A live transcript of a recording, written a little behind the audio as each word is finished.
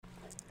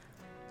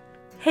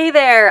Hey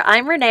there,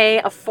 I'm Renee,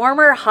 a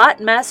former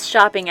hot mess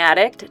shopping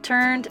addict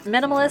turned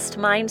minimalist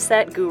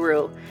mindset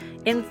guru.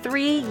 In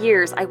 3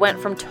 years, I went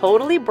from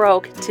totally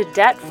broke to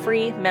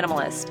debt-free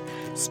minimalist,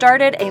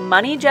 started a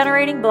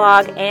money-generating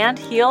blog, and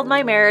healed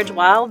my marriage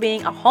while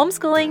being a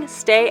homeschooling,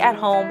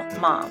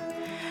 stay-at-home mom.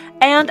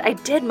 And I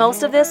did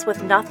most of this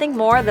with nothing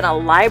more than a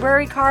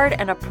library card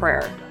and a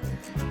prayer.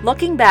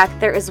 Looking back,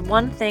 there is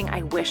one thing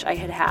I wish I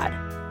had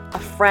had. A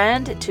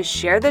friend to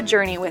share the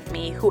journey with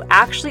me who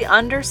actually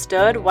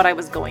understood what I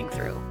was going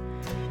through.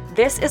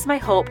 This is my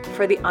hope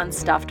for the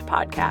Unstuffed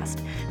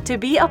podcast, to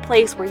be a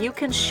place where you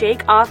can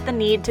shake off the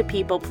need to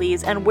people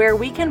please and where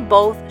we can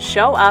both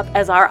show up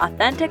as our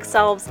authentic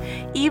selves,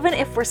 even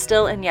if we're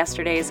still in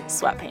yesterday's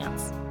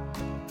sweatpants.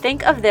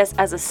 Think of this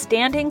as a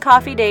standing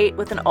coffee date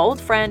with an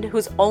old friend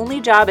whose only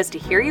job is to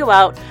hear you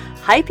out,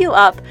 hype you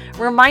up,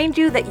 remind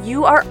you that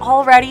you are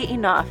already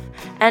enough,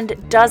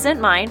 and doesn't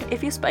mind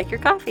if you spike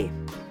your coffee.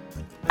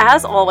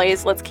 As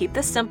always, let's keep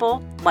this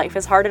simple. Life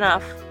is hard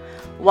enough.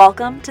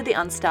 Welcome to the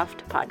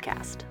Unstuffed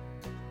podcast.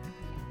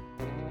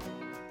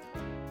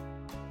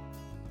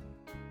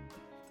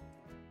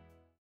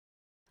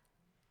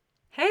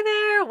 Hey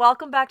there,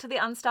 welcome back to the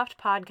Unstuffed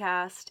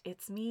podcast.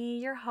 It's me,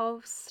 your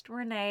host,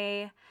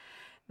 Renee.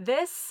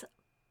 This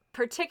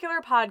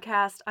particular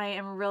podcast I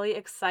am really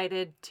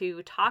excited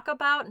to talk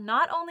about,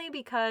 not only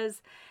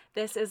because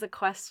this is a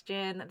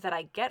question that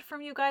I get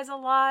from you guys a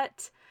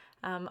lot,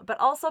 but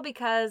also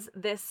because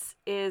this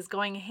is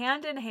going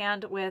hand in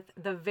hand with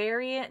the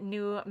very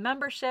new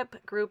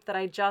membership group that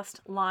I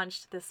just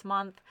launched this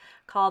month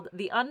called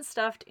the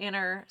Unstuffed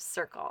Inner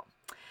Circle.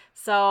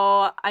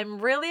 So I'm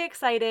really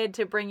excited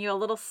to bring you a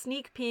little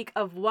sneak peek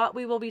of what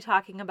we will be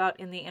talking about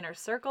in the Inner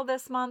Circle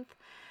this month,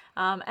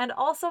 and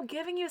also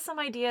giving you some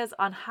ideas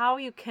on how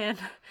you can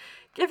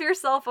give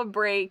yourself a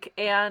break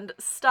and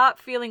stop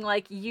feeling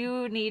like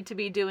you need to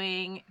be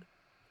doing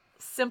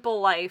simple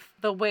life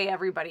the way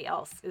everybody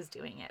else is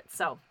doing it.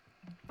 So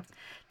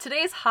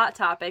today's hot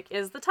topic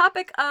is the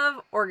topic of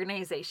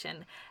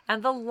organization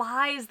and the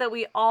lies that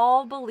we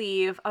all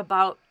believe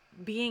about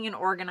being an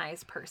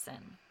organized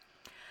person.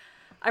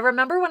 I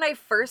remember when I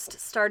first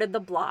started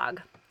the blog,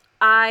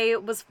 I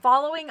was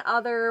following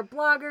other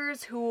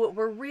bloggers who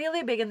were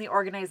really big in the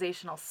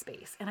organizational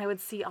space, and I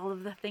would see all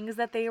of the things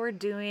that they were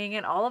doing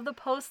and all of the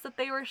posts that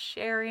they were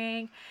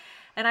sharing,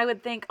 and I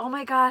would think, oh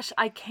my gosh,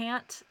 I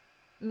can't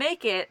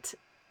make it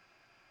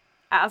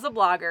as a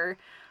blogger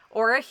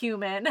or a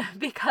human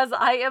because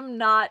I am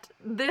not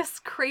this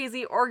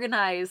crazy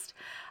organized.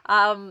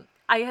 I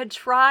had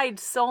tried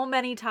so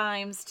many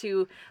times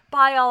to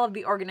buy all of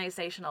the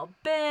organizational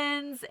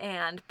bins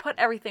and put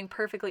everything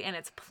perfectly in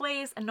its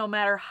place, and no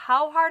matter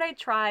how hard I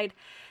tried,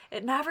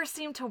 it never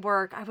seemed to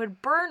work. I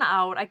would burn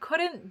out. I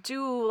couldn't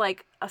do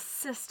like a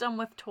system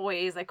with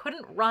toys. I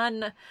couldn't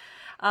run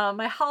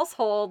my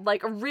household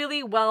like a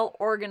really well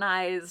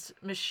organized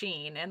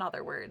machine, in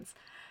other words.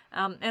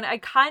 And I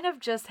kind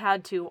of just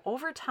had to,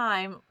 over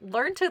time,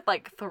 learn to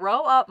like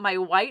throw up my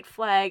white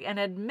flag and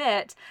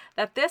admit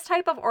that this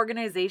type of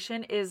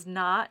organization is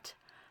not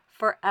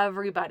for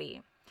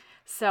everybody.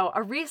 So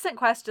a recent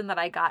question that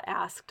I got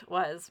asked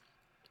was,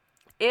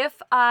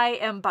 if I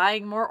am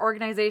buying more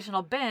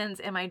organizational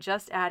bins, am I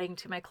just adding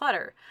to my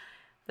clutter?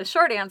 The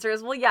short answer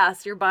is, well,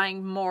 yes, you're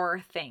buying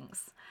more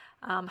things.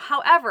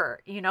 However,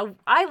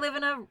 I live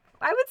in a,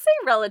 I would say,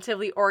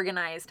 relatively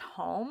organized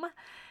home.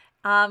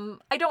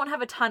 I don't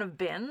have a ton of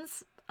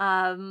bins,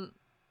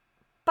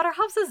 but our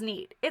house is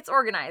neat. It's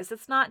organized.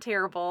 It's not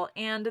terrible.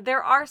 And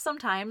there are some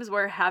times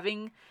where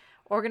having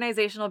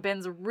organizational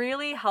bins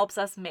really helps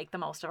us make the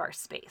most of our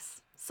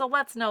space. So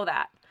let's know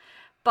that.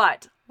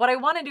 But what I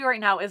want to do right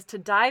now is to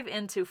dive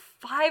into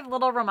 5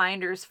 little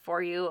reminders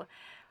for you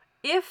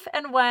if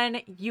and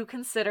when you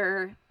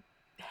consider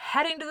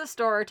heading to the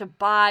store to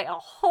buy a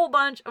whole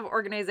bunch of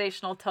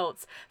organizational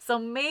totes. So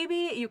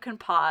maybe you can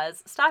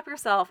pause, stop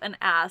yourself, and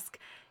ask,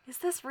 is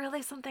this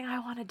really something I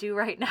want to do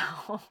right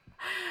now?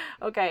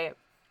 Okay,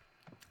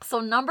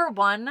 so number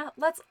 1,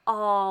 let's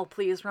all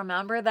please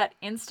remember that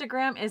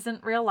Instagram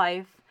isn't real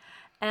life,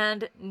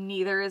 and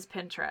neither is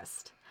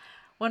Pinterest.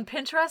 When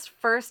Pinterest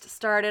first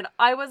started,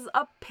 I was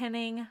a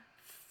pinning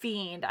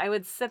fiend. I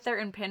would sit there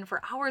and pin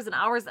for hours and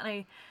hours, and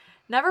I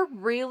never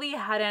really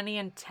had any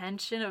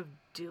intention of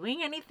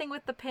doing anything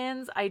with the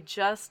pins. I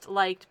just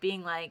liked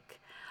being like,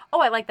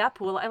 oh, I like that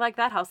pool. I like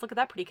that house. Look at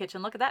that pretty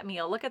kitchen. Look at that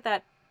meal. Look at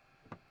that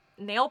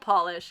nail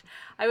polish.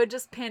 I would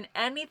just pin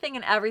anything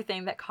and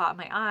everything that caught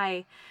my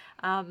eye.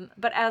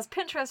 But as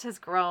Pinterest has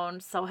grown,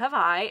 so have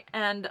I.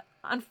 And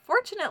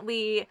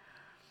unfortunately,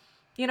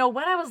 when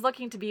I was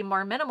looking to be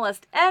more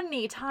minimalist,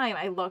 anytime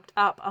I looked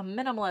up a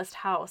minimalist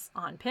house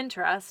on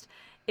Pinterest,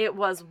 it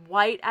was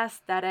white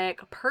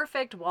aesthetic,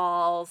 perfect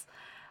walls,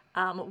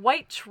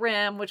 white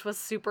trim, which was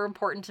super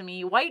important to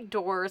me, white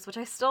doors, which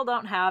I still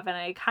don't have and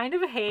I kind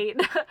of hate.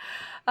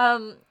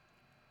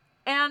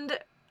 And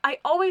I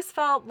always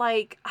felt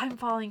like I'm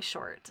falling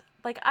short.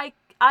 Like I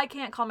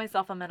can't call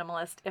myself a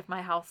minimalist if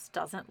my house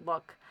doesn't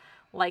look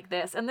like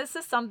this. And this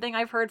is something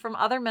I've heard from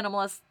other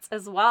minimalists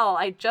as well.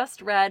 I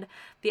just read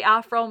The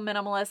Afro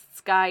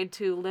Minimalist's Guide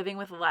to Living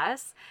with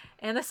Less,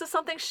 and this is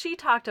something she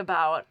talked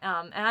about.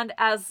 And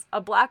as a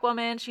Black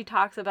woman, she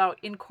talks about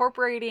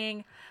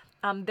incorporating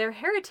their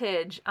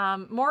heritage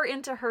more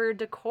into her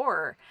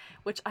decor,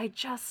 which I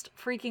just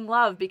freaking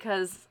love,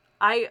 because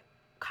I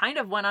kind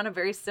of went on a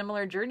very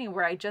similar journey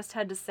where I just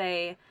had to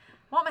say,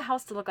 I want my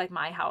house to look like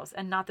my house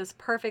and not this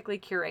perfectly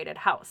curated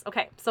house.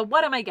 Okay, so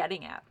what am I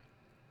getting at?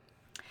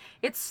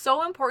 It's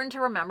so important to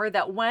remember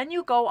that when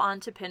you go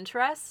onto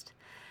Pinterest,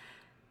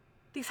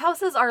 these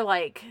houses are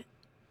like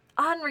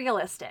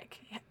unrealistic.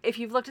 If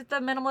you've looked at the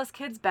minimalist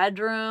kids'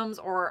 bedrooms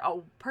or a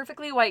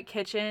perfectly white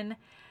kitchen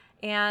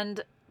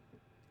and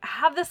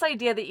have this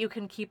idea that you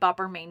can keep up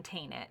or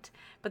maintain it,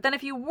 but then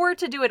if you were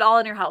to do it all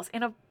in your house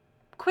in a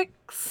quick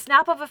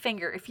snap of a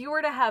finger, if you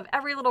were to have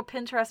every little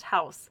Pinterest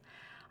house,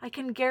 I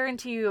can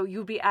guarantee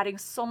you'd be adding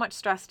so much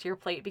stress to your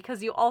plate,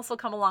 because you also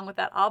come along with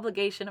that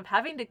obligation of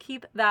having to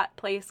keep that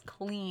place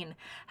clean,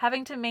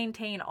 having to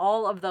maintain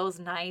all of those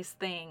nice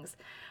things.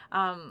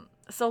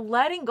 So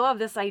letting go of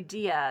this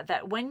idea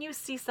that when you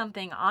see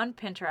something on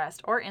Pinterest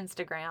or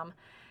Instagram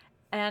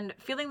and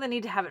feeling the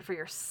need to have it for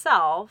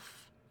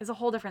yourself is a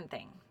whole different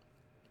thing.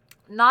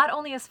 Not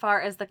only as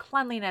far as the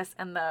cleanliness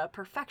and the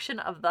perfection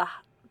of the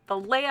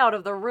layout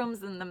of the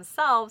rooms in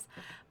themselves,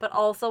 but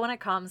also when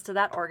it comes to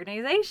that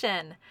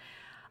organization.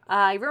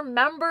 I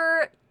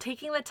remember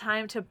taking the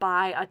time to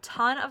buy a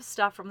ton of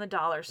stuff from the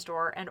dollar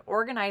store and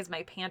organize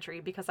my pantry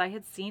because I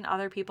had seen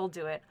other people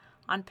do it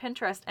on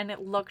Pinterest and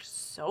it looked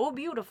so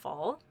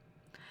beautiful.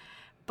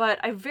 But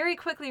I very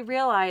quickly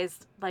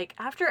realized, like,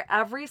 after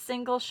every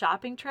single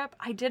shopping trip,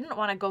 I didn't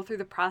want to go through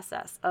the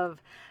process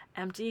of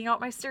emptying out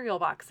my cereal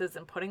boxes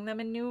and putting them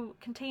in new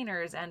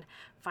containers and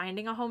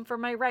finding a home for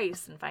my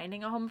rice and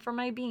finding a home for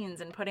my beans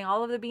and putting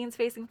all of the beans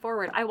facing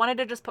forward. I wanted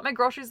to just put my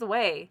groceries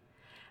away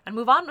and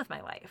move on with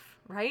my life,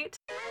 right?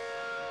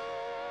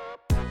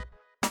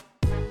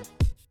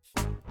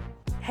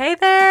 Hey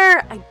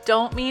there! I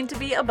don't mean to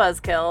be a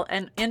buzzkill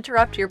and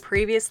interrupt your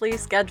previously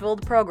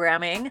scheduled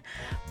programming,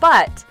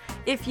 but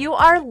if you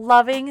are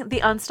loving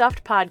the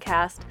Unstuffed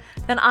podcast,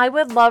 then I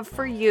would love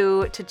for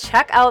you to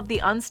check out the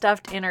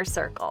Unstuffed Inner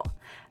Circle.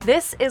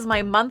 This is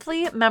my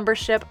monthly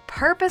membership,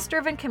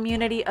 purpose-driven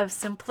community of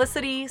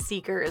simplicity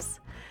seekers.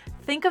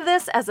 Think of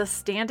this as a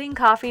standing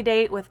coffee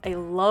date with a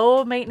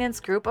low-maintenance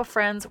group of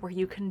friends where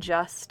you can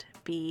just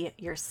be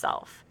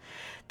yourself.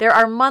 There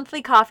are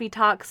monthly coffee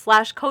talks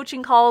 /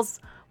 coaching calls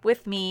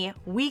with me,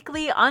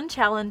 weekly on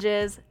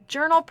challenges,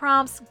 journal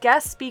prompts,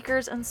 guest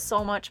speakers, and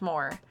so much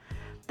more.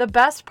 The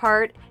best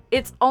part,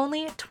 it's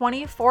only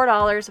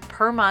 $24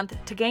 per month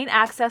to gain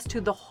access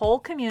to the whole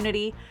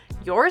community,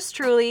 yours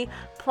truly,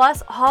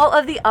 plus all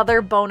of the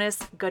other bonus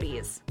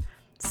goodies.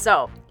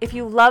 So, if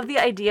you love the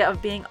idea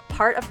of being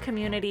part of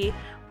community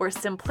where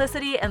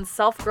simplicity and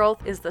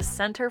self-growth is the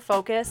center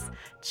focus,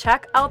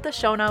 check out the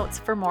show notes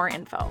for more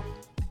info.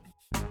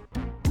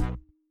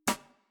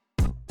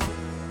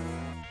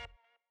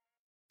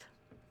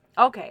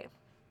 Okay,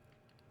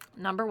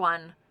 number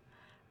 1,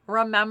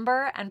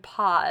 remember and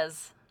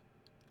pause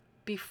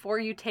before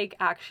you take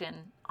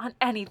action on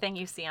anything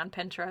you see on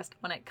Pinterest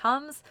when it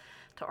comes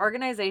to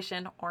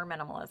organization or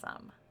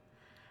minimalism.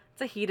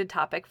 It's a heated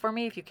topic for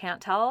me, if you can't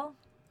tell.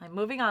 I'm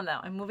moving on though.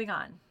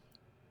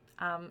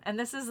 And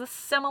this is a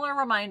similar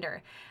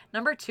reminder.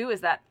 Number 2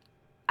 is that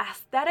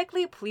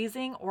aesthetically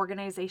pleasing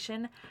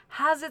organization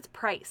has its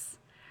price,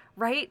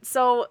 right?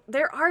 So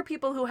there are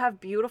people who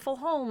have beautiful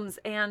homes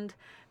and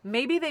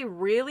maybe they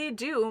really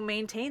do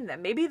maintain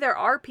them. Maybe there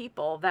are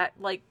people that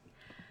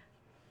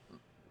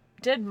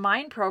did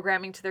mind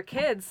programming to their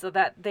kids so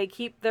that they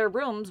keep their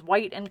rooms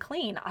white and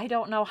clean. I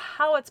don't know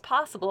how it's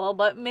possible,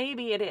 but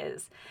maybe it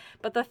is.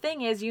 But the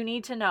thing is, you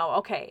need to know,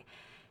 okay,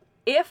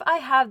 if I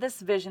have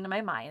this vision in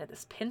my mind,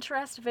 this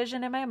Pinterest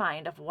vision in my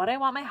mind of what I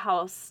want my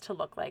house to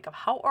look like, of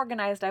how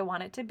organized I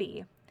want it to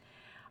be,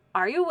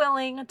 are you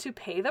willing to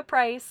pay the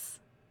price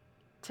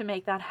to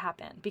make that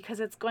happen? Because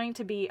it's going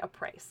to be a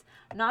price.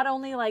 Not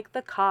only like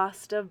the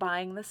cost of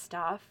buying the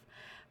stuff,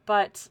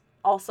 but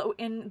also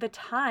in the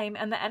time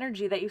and the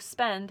energy that you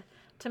spend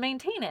to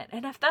maintain it.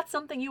 And if that's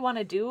something you want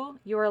to do,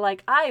 you are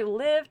like, I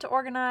live to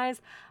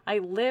organize, I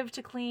live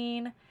to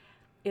clean,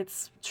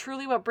 it's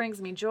truly what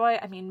brings me joy.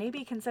 I mean,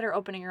 maybe consider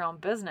opening your own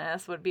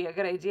business would be a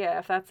good idea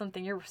if that's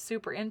something you're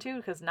super into,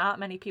 because not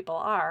many people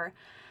are.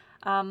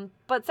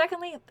 But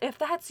secondly, if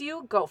that's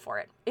you, go for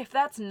it. If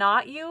that's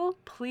not you,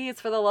 please,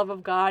 for the love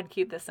of God,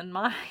 keep this in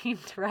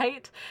mind,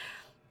 right?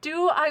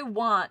 Do I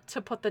want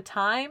to put the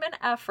time and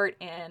effort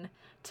in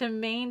to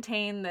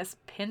maintain this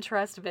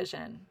Pinterest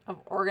vision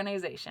of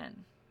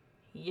organization?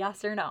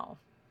 Yes or no?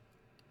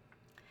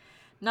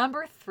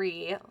 Number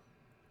 3,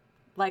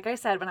 like I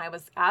said, when I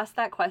was asked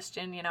that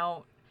question,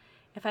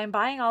 if I'm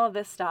buying all of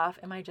this stuff,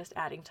 am I just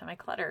adding to my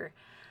clutter?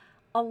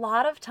 A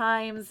lot of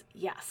times,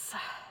 yes.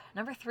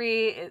 Number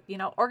 3,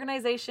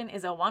 organization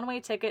is a one-way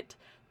ticket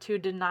to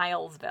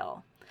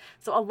denialsville.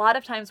 So a lot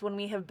of times when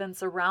we have been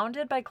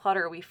surrounded by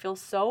clutter, we feel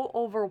so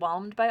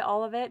overwhelmed by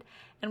all of it.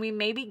 And we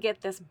maybe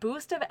get this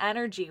boost of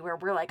energy where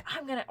we're like,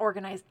 I'm going to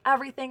organize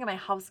everything and my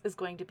house is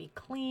going to be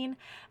clean.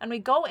 And we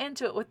go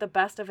into it with the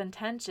best of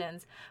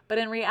intentions. But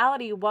in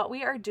reality, what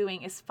we are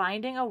doing is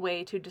finding a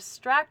way to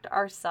distract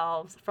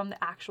ourselves from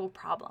the actual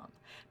problem.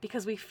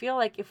 Because we feel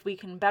like if we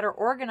can better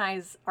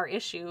organize our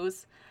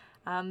issues,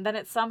 then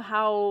it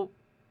somehow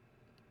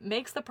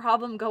makes the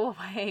problem go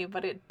away,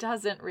 but it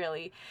doesn't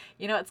really.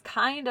 It's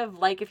kind of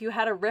like if you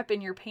had a rip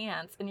in your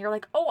pants and you're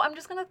like, oh, I'm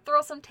just going to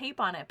throw some tape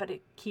on it, but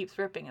it keeps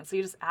ripping. And so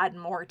you just add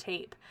more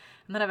tape.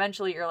 And then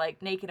eventually you're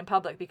like naked in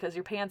public because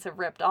your pants have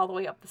ripped all the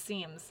way up the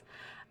seams.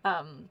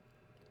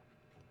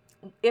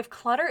 If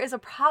clutter is a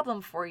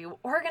problem for you,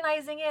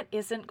 organizing it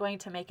isn't going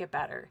to make it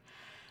better.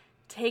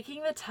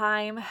 Taking the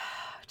time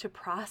to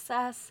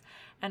process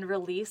and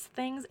release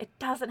things, it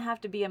doesn't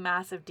have to be a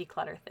massive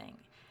declutter thing.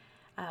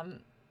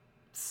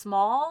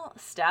 Small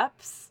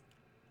steps,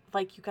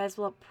 like you guys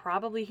will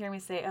probably hear me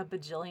say a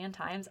bajillion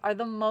times, are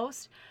the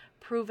most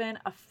proven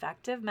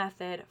effective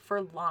method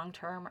for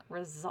long-term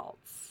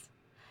results.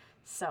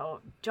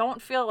 So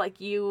don't feel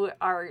like you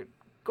are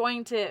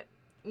going to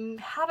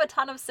have a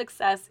ton of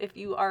success if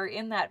you are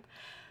in that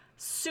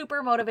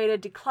super motivated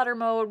declutter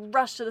mode,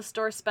 rush to the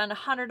store, spend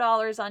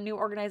 $100 on new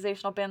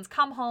organizational bins,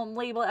 come home,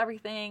 label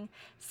everything,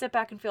 sit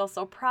back and feel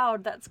so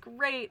proud. That's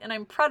great. And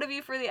I'm proud of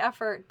you for the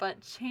effort, but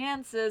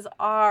chances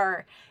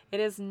are it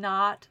is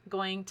not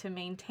going to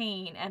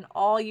maintain. And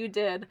all you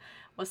did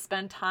was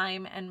spend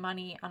time and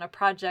money on a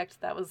project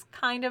that was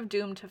kind of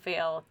doomed to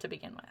fail to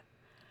begin with.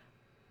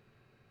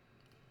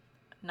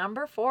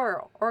 Number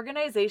 4,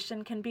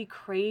 organization can be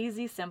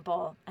crazy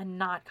simple and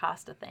not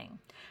cost a thing.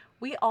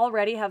 We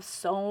already have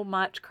so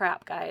much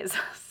crap, guys.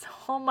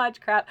 So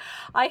much crap.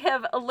 I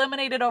have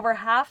eliminated over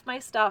half my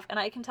stuff, and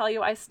I can tell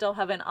you I still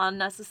have an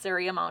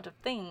unnecessary amount of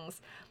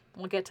things.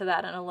 We'll get to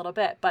that in a little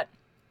bit. But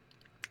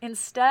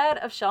instead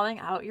of shelling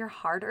out your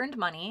hard-earned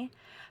money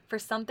for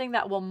something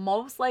that will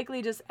most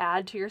likely just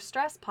add to your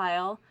stress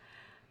pile,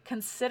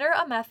 consider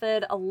a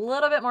method a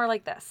little bit more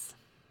like this.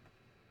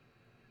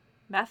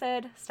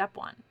 Method step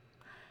 1.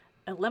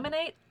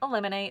 Eliminate,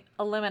 eliminate,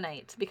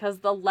 eliminate, because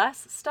the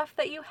less stuff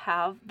that you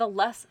have, the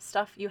less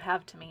stuff you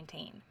have to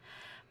maintain.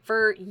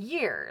 For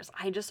years,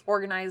 I just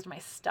organized my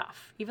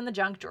stuff, even the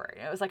junk drawer.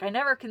 It was like I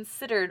never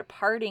considered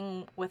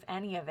parting with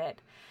any of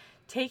it.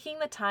 Taking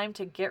the time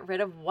to get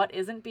rid of what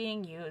isn't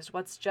being used,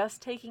 what's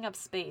just taking up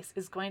space,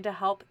 is going to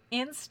help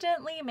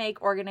instantly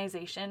make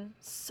organization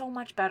so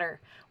much better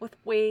with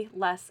way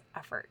less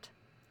effort.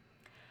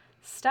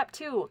 Step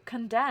 2,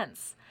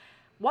 condense.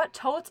 What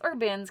totes or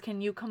bins can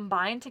you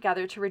combine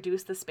together to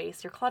reduce the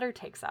space your clutter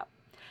takes up?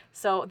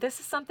 So this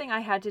is something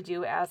I had to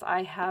do as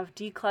I have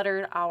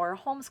decluttered our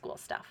homeschool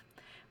stuff.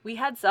 We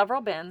had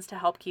several bins to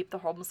help keep the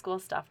homeschool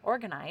stuff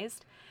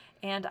organized,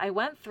 and I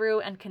went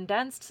through and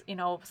condensed,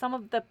 some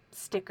of the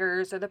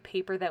stickers or the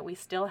paper that we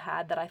still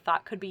had that I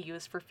thought could be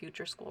used for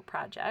future school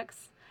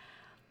projects.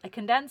 I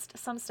condensed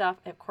some stuff,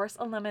 I of course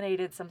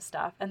eliminated some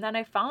stuff, and then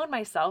I found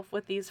myself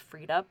with these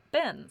freed up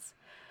bins.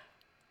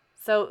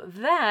 So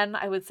then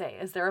I would say,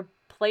 is there a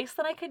place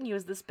that I can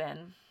use this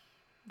bin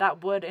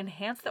that would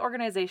enhance the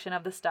organization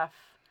of the stuff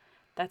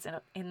that's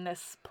in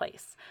this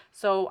place?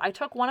 So I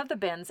took one of the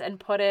bins and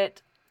put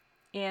it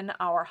in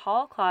our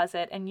hall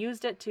closet and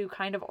used it to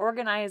kind of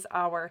organize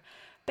our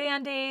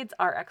Band-Aids,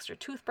 our extra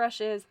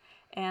toothbrushes,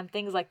 and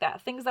things like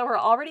that. Things that were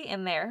already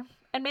in there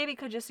and maybe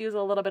could just use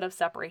a little bit of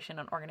separation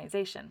and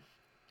organization.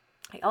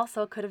 I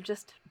also could have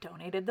just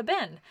donated the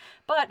bin,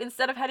 but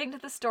instead of heading to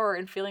the store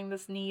and feeling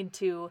this need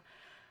to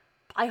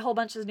buy a whole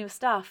bunch of new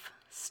stuff,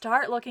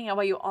 start looking at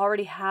what you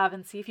already have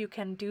and see if you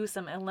can do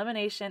some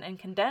elimination and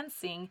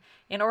condensing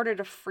in order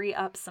to free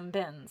up some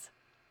bins.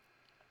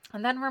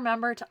 And then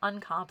remember to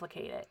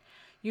uncomplicate it.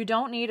 You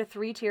don't need a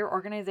 3-tier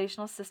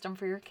organizational system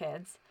for your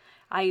kids.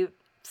 I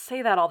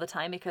say that all the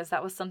time because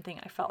that was something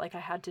I felt like I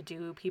had to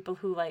do. People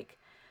who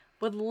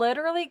would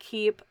literally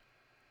keep,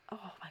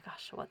 oh my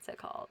gosh, what's it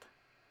called?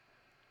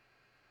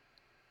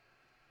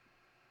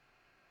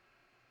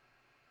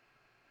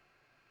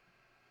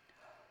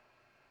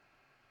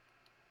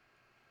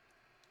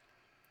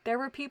 There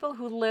were people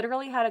who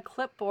literally had a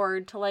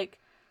clipboard to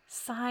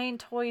sign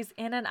toys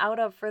in and out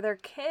of for their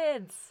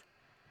kids.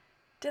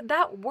 Did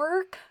that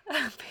work?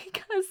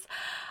 Because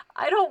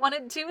I don't want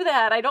to do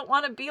that. I don't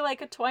want to be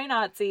like a toy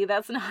Nazi.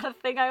 That's not a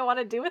thing I want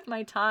to do with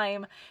my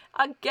time.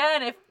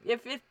 Again,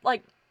 if it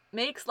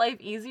makes life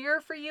easier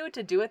for you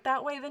to do it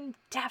that way, then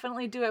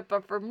definitely do it.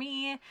 But for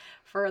me,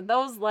 for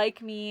those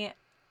like me,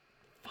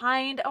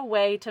 find a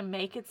way to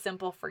make it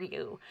simple for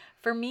you.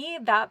 For me,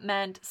 that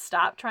meant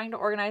stop trying to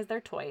organize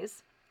their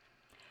toys.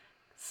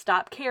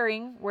 Stop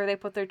caring where they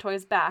put their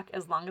toys back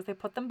as long as they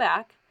put them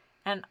back,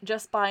 and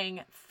just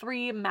buying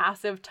 3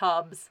 massive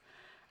tubs.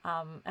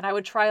 And I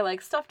would try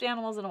stuffed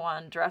animals in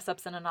one,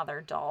 dress-ups in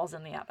another, dolls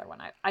in the other one.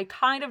 I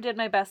kind of did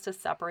my best to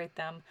separate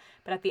them.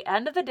 But at the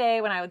end of the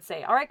day, when I would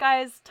say, all right,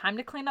 guys, time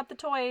to clean up the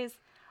toys,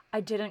 I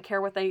didn't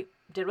care what they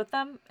did with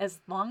them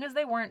as long as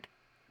they weren't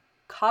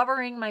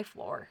covering my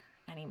floor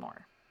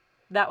anymore.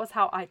 That was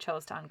how I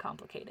chose to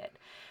uncomplicate it.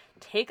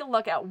 Take a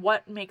look at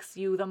what makes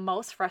you the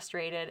most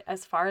frustrated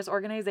as far as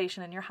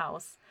organization in your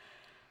house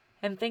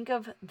and think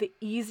of the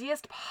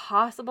easiest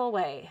possible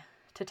way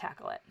to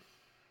tackle it.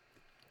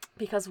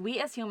 Because we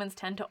as humans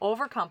tend to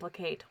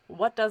overcomplicate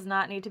what does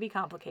not need to be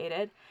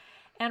complicated,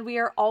 and we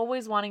are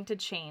always wanting to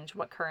change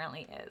what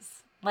currently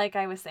is. Like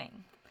I was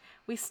saying,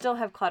 we still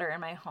have clutter in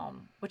my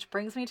home, which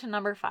brings me to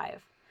number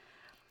 5.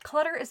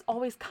 Clutter is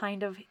always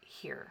kind of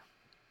here,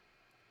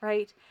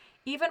 right?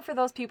 Even for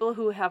those people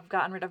who have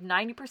gotten rid of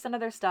 90% of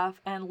their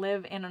stuff and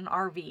live in an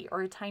RV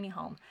or a tiny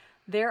home,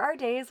 there are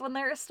days when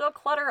there is still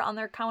clutter on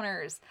their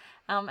counters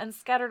and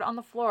scattered on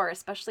the floor,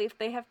 especially if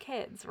they have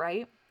kids,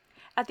 right?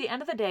 At the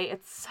end of the day,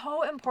 it's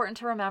so important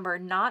to remember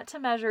not to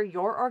measure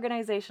your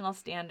organizational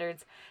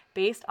standards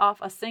based off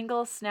a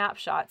single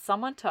snapshot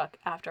someone took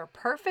after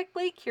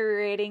perfectly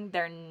curating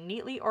their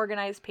neatly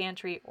organized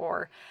pantry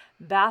or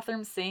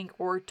bathroom sink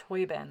or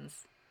toy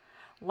bins.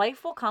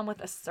 Life will come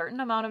with a certain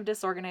amount of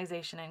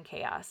disorganization and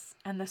chaos,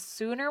 and the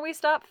sooner we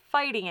stop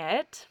fighting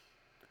it,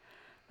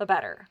 the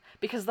better.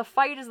 Because the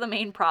fight is the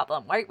main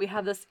problem, right? We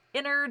have this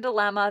inner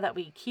dilemma that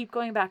we keep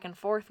going back and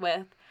forth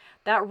with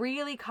that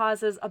really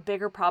causes a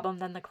bigger problem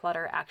than the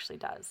clutter actually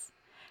does.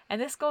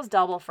 And this goes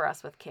double for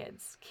us with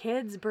kids.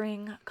 Kids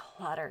bring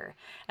clutter.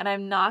 And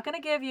I'm not going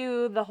to give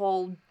you the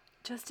whole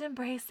just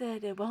embrace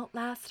it won't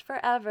last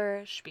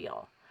forever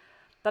spiel.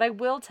 But I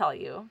will tell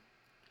you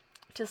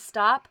to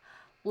stop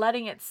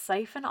letting it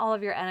siphon all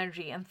of your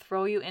energy and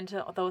throw you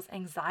into those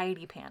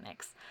anxiety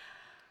panics.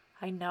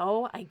 I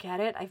know, I get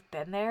it, I've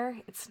been there.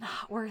 It's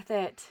not worth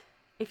it.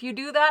 If you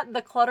do that,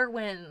 the clutter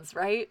wins,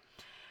 right?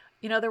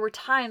 You know, there were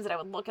times that I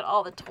would look at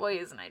all the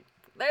toys and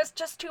there's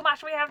just too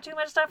much, we have too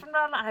much stuff, and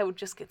I would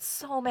just get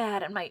so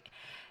mad and my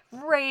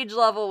rage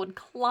level would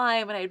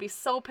climb and I'd be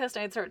so pissed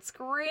and I'd start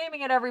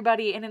screaming at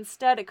everybody, and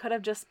instead it could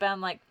have just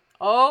been like,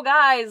 oh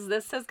guys,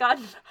 this has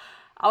gotten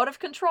out of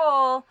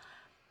control.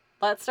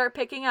 Let's start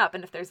picking up,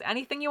 and if there's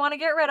anything you want to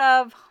get rid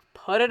of,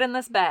 put it in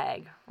this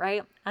bag,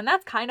 right? And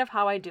that's kind of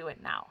how I do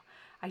it now.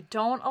 I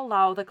don't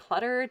allow the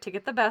clutter to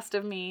get the best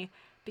of me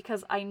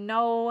because I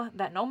know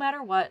that no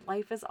matter what,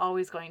 life is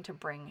always going to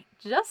bring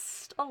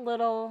just a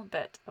little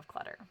bit of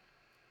clutter.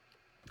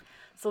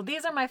 So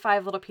these are my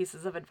 5 little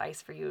pieces of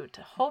advice for you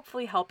to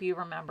hopefully help you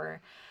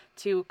remember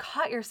to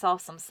cut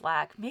yourself some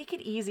slack, make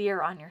it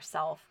easier on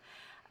yourself,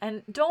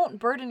 and don't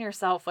burden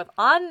yourself with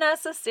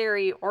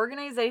unnecessary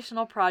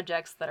organizational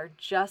projects that are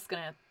just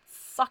going to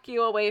suck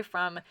you away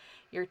from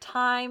your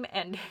time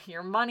and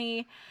your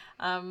money,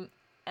 and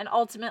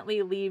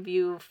ultimately leave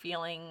you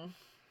feeling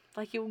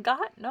like you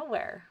got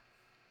nowhere.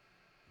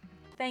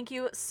 Thank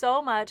you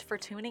so much for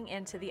tuning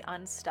into the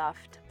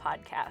Unstuffed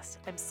podcast.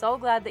 I'm so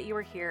glad that you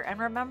were here. And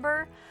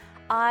remember,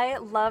 I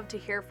love to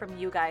hear from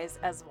you guys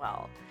as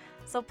well.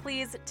 So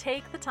please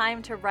take the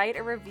time to write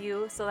a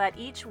review so that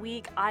each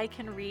week I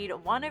can read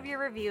one of your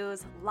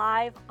reviews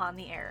live on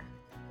the air.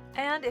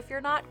 And if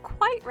you're not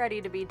quite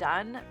ready to be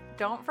done,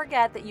 don't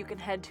forget that you can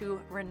head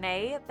to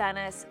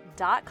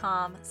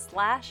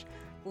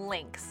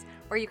reneebenes.com/links,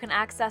 where you can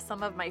access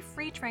some of my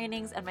free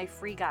trainings and my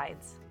free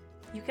guides.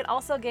 You can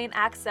also gain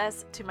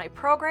access to my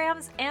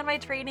programs and my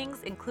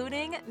trainings,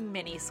 including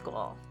mini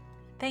school.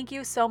 Thank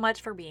you so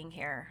much for being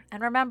here.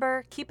 And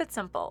remember, keep it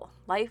simple.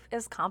 Life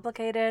is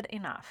complicated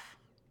enough.